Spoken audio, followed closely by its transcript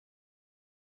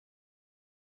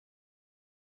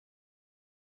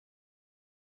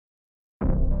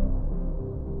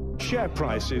share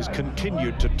prices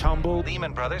continued to tumble.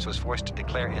 Lehman Brothers was forced to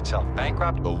declare itself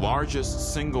bankrupt. The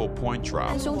largest single point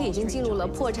drop. The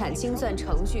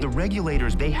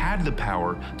regulators, they had the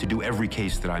power to do every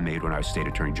case that I made when I was state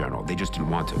attorney general. They just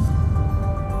didn't want to.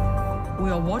 We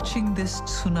are watching this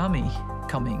tsunami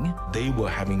coming. They were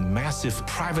having massive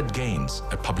private gains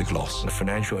at public loss. A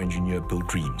financial engineer built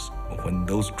dreams. When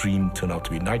those dreams turn out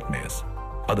to be nightmares,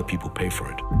 other people pay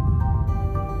for it.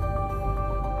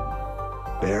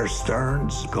 Bear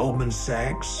Stearns, Goldman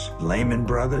Sachs, Lehman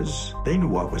Brothers, they knew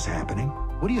what was happening.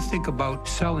 What do you think about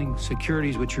selling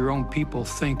securities which your own people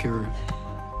think are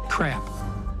crap?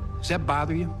 Does that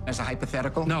bother you? As a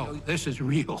hypothetical? No, this is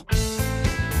real.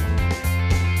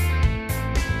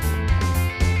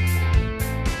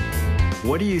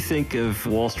 What do you think of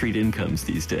Wall Street incomes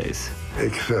these days?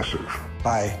 Excessive.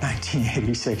 By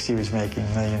 1986, he was making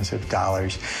millions of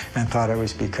dollars and thought it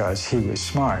was because he was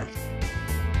smart.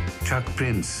 Chuck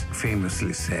Prince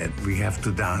famously said, "We have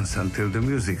to dance until the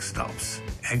music stops."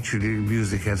 Actually,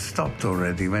 music had stopped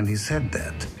already when he said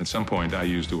that. At some point, I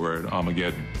used the word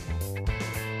Armageddon.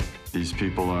 These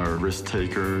people are risk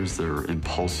takers, they're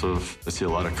impulsive. I see a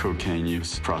lot of cocaine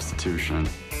use, prostitution.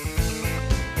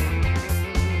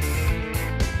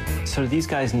 So do these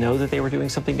guys know that they were doing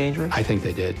something dangerous? I think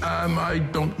they did. I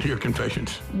don't hear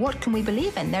confessions. What can we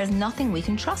believe in? There's nothing we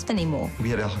can trust anymore. We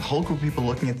had a whole group of people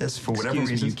looking at this for whatever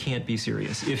reason. You can't be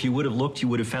serious. If you would have looked, you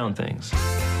would have found things.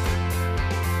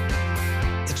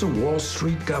 It's a Wall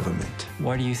Street government.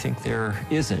 Why do you think there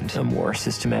isn't a more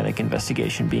systematic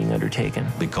investigation being undertaken?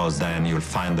 Because then you'll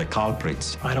find the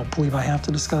culprits. I don't believe I have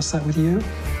to discuss that with you.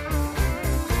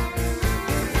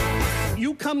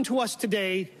 You come to us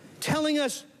today telling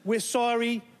us we're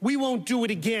sorry, we won't do it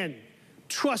again.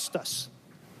 Trust us.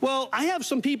 Well, I have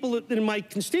some people in my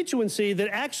constituency that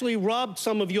actually robbed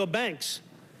some of your banks.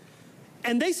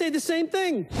 And they say the same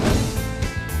thing.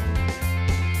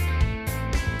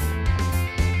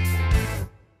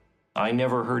 I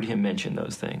never heard him mention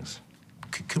those things.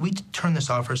 Could we turn this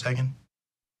off for a second?